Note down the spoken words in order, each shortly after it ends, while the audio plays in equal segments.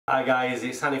Hi guys,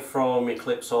 it's Hanny from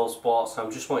Eclipse All Sports. I'm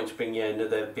just wanting to bring you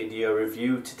another video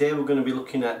review. Today we're going to be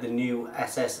looking at the new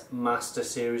SS Master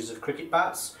series of cricket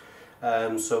bats.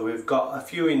 So we've got a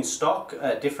few in stock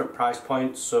at different price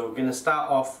points. So we're going to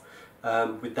start off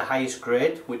with the highest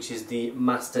grade, which is the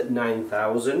Master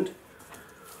 9000.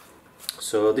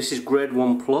 So this is grade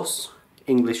 1 plus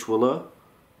English willow.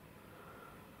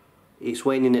 It's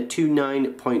weighing in at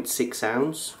 29.6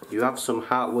 ounce. You have some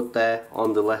heartwood there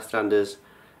on the left-hander's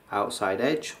outside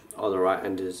edge or the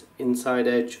right-hander's inside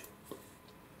edge.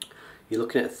 You're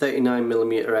looking at a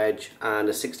 39mm edge and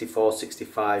a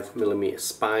 64-65mm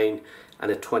spine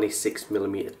and a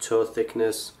 26mm toe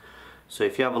thickness. So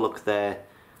if you have a look there,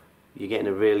 you're getting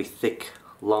a really thick,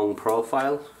 long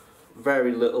profile.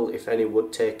 Very little, if any,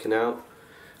 wood taken out.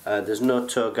 There's no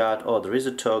toe guard, or there is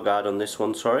a toe guard on this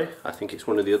one, sorry. I think it's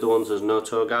one of the other ones there's no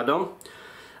toe guard on.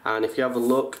 And if you have a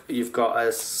look, you've got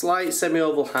a slight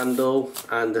semi-oval handle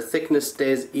and the thickness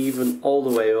stays even all the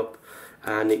way up,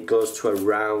 and it goes to a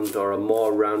round or a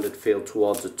more rounded feel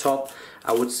towards the top.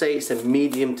 I would say it's a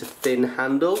medium to thin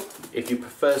handle. If you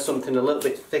prefer something a little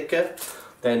bit thicker,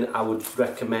 then I would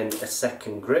recommend a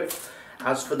second grip.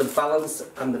 As for the balance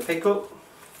and the pickup,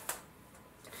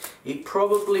 it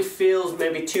probably feels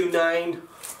maybe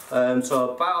 2.9, so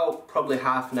about probably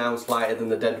half an ounce lighter than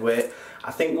the dead weight. I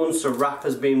think once the wrap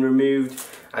has been removed,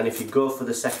 and if you go for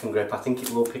the second grip, I think it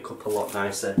will pick up a lot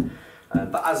nicer.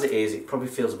 But as it is, it probably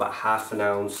feels about half an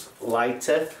ounce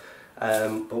lighter.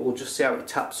 But we'll just see how it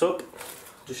taps up.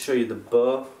 Just show you the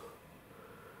bow.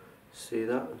 See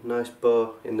that? Nice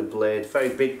bow in the blade. Very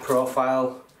big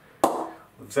profile.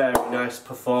 Very nice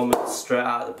performance straight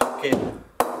out of the packet.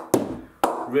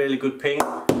 Really good ping.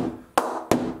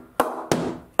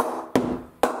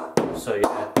 So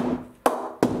yeah,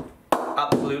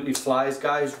 absolutely flies,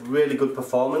 guys. Really good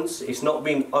performance. It's not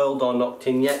been oiled or knocked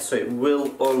in yet, so it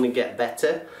will only get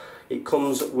better. It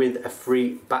comes with a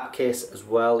free back case as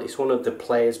well. It's one of the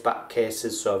players' back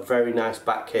cases, so a very nice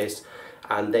back case,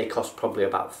 and they cost probably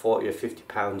about 40 or 50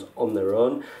 pounds on their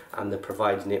own, and they're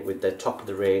providing it with their top of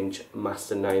the range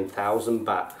Master 9000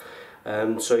 bat.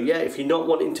 So yeah, if you're not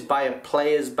wanting to buy a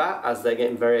player's bat, as they're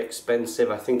getting very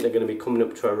expensive, I think they're going to be coming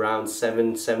up to around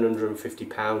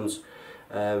 £750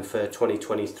 for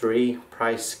 2023.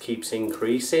 Price keeps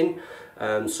increasing.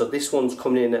 So this one's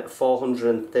coming in at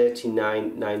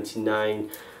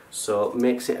 £439.99, so it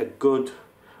makes it a good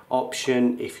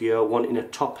option if you're wanting a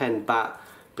top end bat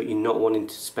but you're not wanting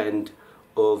to spend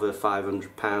over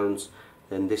 £500.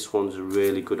 then this one's a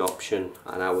really good option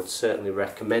and I would certainly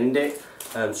recommend it.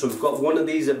 So we've got one of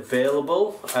these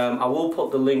available. I will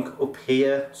put the link up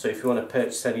here, so if you want to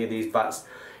purchase any of these bats,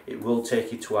 it will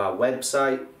take you to our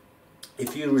website.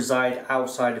 If you reside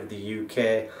outside of the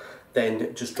UK,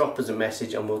 then just drop us a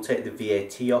message and we'll take the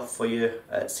VAT off for you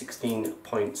at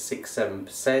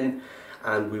 16.67%,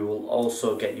 and we will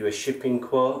also get you a shipping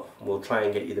quote. We'll try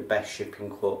and get you the best shipping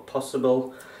quote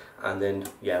possible, and then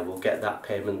yeah, we'll get that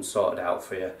payment sorted out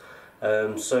for you.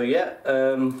 So yeah,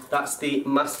 that's the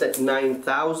Master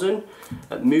 9000.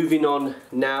 Moving on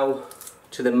now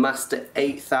to the Master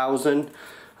 8000,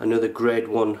 another grade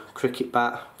 1 cricket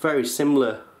bat. Very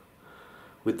similar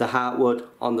with the heartwood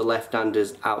on the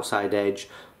left-hander's outside edge.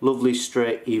 Lovely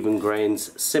straight even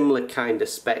grains, similar kind of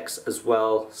specs as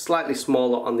well, slightly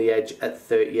smaller on the edge at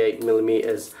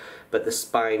 38mm, but the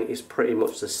spine is pretty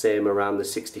much the same, around the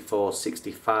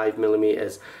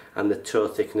 64-65mm, and the toe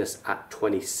thickness at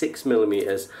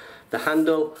 26mm. The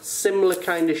handle, similar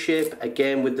kind of shape,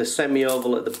 again with the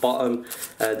semi-oval at the bottom.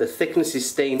 The thickness is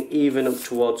staying even up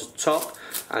towards the top,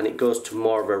 and it goes to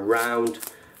more of a round.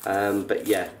 But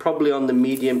yeah, probably on the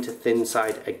medium to thin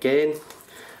side again.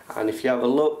 And if you have a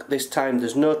look, this time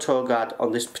there's no toe guard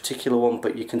on this particular one,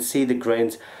 but you can see the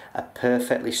grains are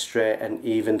perfectly straight and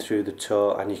even through the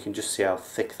toe, and you can just see how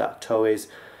thick that toe is.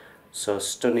 So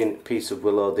stunning piece of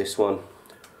willow, this one.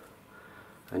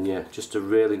 And yeah, just a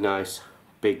really nice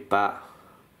big bat.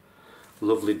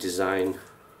 Lovely design.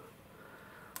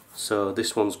 So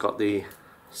this one's got the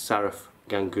Sourav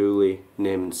Ganguly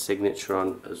name and signature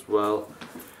on as well.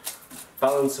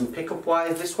 Balance and pickup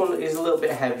wise, this one is a little bit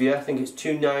heavier. I think it's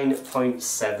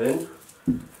 29.7,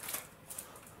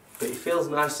 but it feels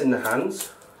nice in the hands.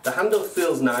 The handle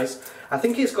feels nice. I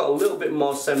think it's got a little bit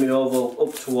more semi-oval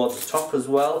up towards the top as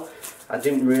well. I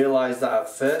didn't realise that at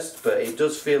first, but it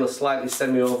does feel a slightly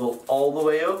semi-oval all the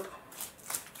way up.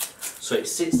 So it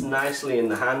sits nicely in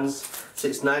the hands,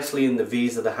 sits nicely in the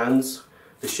V's of the hands,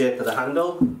 the shape of the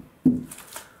handle.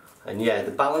 And yeah, the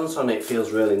balance on it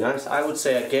feels really nice. I would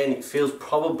say again, it feels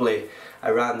probably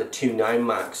around the 2.9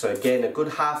 mark. So again, a good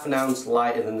 ½ an ounce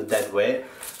lighter than the dead weight.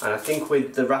 And I think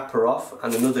with the wrapper off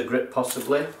and another grip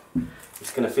possibly,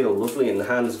 it's going to feel lovely in the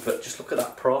hands. But just look at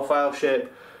that profile shape.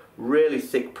 Really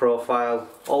thick profile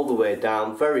all the way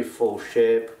down, very full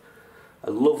shape, a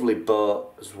lovely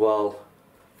boat as well,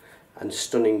 and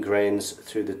stunning grains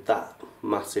through that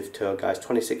massive toe, guys.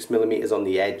 26mm on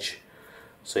the edge,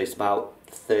 so it's about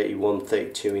 31,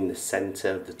 32 in the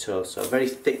centre of the toe, so a very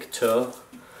thick toe.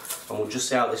 And we'll just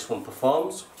see how this one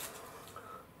performs.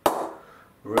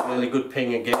 Really good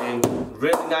ping again,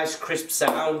 really nice crisp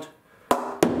sound.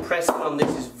 Pressing on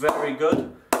this is very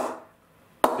good.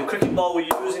 The cricket ball we're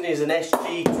using is an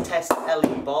SG Test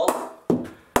LE ball,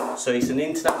 so it's an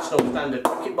international standard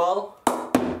cricket ball,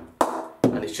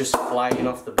 and it's just flying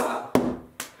off the bat.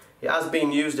 It has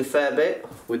been used a fair bit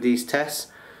with these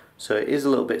tests, so it is a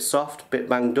little bit soft, a bit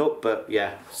banged up, but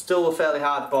yeah, still a fairly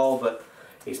hard ball, but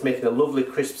it's making a lovely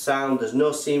crisp sound. There's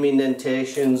no seam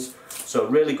indentations, so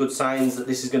really good signs that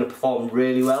this is going to perform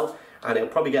really well, and it'll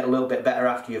probably get a little bit better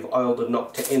after you've oiled and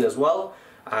knocked it in as well.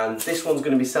 And this one's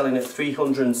going to be selling at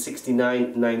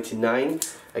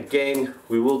 $369.99. Again,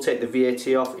 we will take the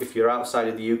VAT off if you're outside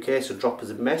of the UK, so drop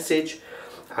us a message.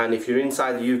 And if you're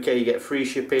inside the UK, you get free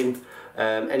shipping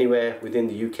anywhere within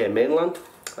the UK mainland.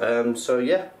 So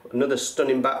yeah, another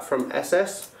stunning bat from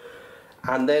SS.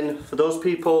 And then for those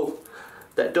people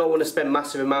that don't want to spend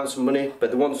massive amounts of money,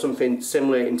 but they want something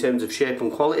similar in terms of shape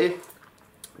and quality,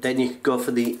 then you could go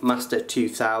for the Master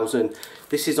 2000.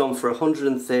 This is on for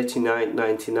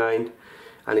 $139.99,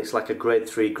 and it's like a grade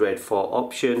 3, grade 4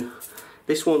 option.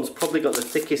 This one's probably got the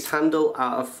thickest handle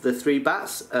out of the 3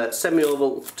 bats,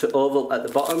 semi-oval to oval at the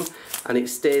bottom, and it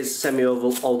stays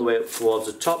semi-oval all the way up towards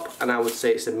the top, and I would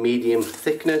say it's a medium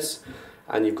thickness,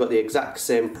 and you've got the exact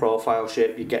same profile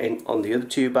shape you're getting on the other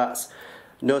 2 bats.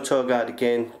 No toe guard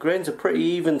again. Grains are pretty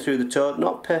even through the toe,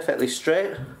 not perfectly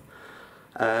straight.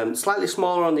 Slightly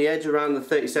smaller on the edge, around the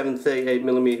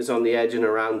 37-38mm on the edge, and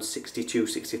around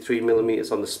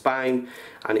 62-63mm on the spine,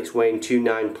 and it's weighing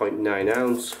 29.9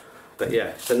 ounce. But yeah,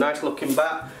 it's a nice looking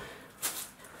bat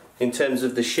in terms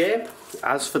of the shape.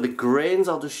 As for the grains,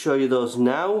 I'll just show you those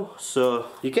now. So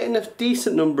you're getting a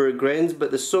decent number of grains, but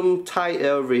there's some tight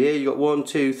over here. You've got 1,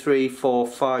 2, 3, 4,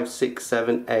 5, 6,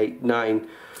 7, 8, 9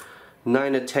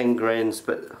 or 10 grains,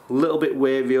 but a little bit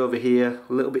wavy over here,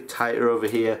 a little bit tighter over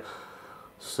here.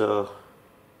 So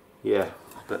yeah,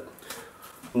 but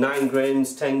 9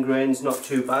 grains, 10 grains, not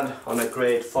too bad on a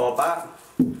grade 4 bat.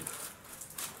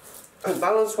 And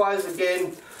balance wise,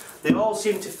 again, they all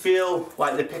seem to feel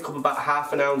like they pick up about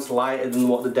 ½ an ounce lighter than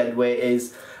what the dead weight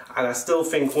is, and I still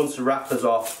think once the wrapper's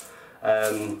off,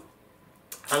 and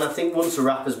I think once the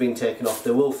wrapper's been taken off,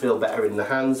 they will feel better in the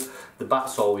hands. The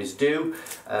bats always do.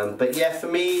 But yeah, for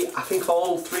me, I think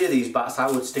all 3 of these bats I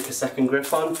would stick a second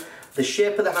grip on. The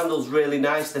shape of the handle's really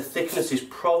nice. The thickness is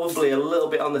probably a little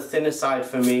bit on the thinner side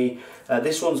for me.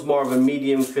 This one's more of a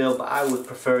medium feel, but I would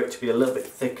prefer it to be a little bit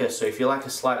thicker. So if you like a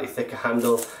slightly thicker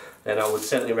handle, then I would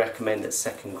certainly recommend a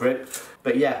second grip.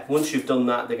 But yeah, once you've done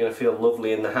that, they're going to feel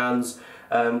lovely in the hands.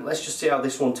 Let's just see how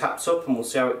this one taps up, and we'll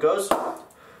see how it goes.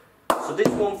 So this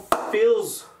one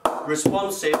feels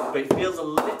responsive, but it feels a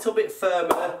little bit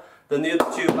firmer than the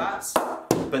other 2 bats,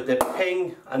 but the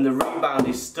ping and the rebound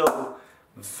is still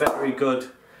very good.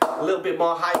 A little bit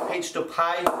more high pitched up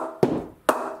high,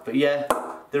 but yeah,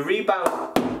 the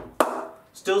rebound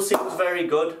still seems very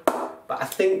good, but I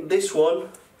think this one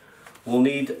will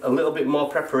need a little bit more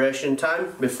preparation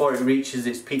time before it reaches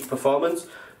its peak performance.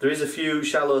 There is a few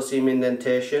shallow seam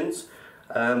indentations,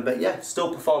 but yeah,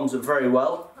 still performs very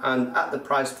well, and at the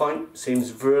price point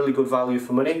seems really good value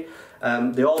for money.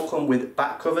 They all come with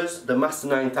back covers. The Master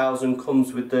 9000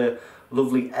 comes with the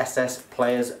lovely SS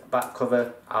Players back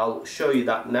cover. I'll show you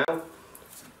that now.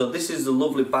 So this is the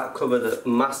lovely back cover that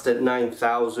Master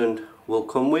 9000 will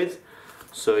come with.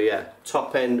 So yeah,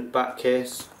 top end back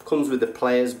case, comes with the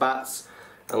Players bats,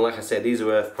 and like I said, these are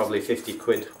worth probably 50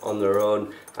 quid on their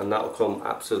own, and that will come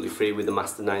absolutely free with the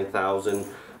Master 9000.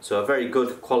 So a very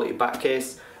good quality back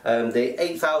case. The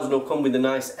 8000 will come with a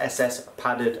nice SS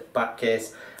padded back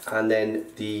case, and then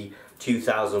the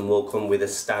 2000 will come with a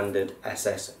standard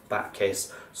SS back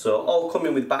case. So all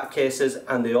coming with back cases,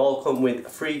 and they all come with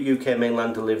free UK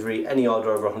mainland delivery. Any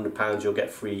order over £100 you'll get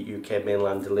free UK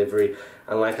mainland delivery.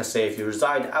 And like I say, if you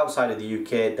reside outside of the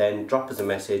UK, then drop us a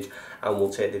message and we'll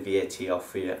take the VAT off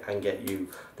for you and get you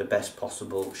the best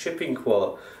possible shipping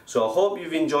quote. So I hope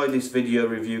you've enjoyed this video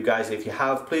review, guys. If you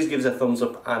have, please give us a thumbs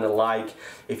up and a like.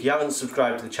 If you haven't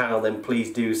subscribed to the channel, then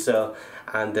please do so,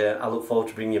 and I look forward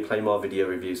to bringing you plenty more video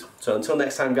reviews. So until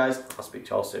next time, guys, I'll speak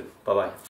to you all soon. Bye bye.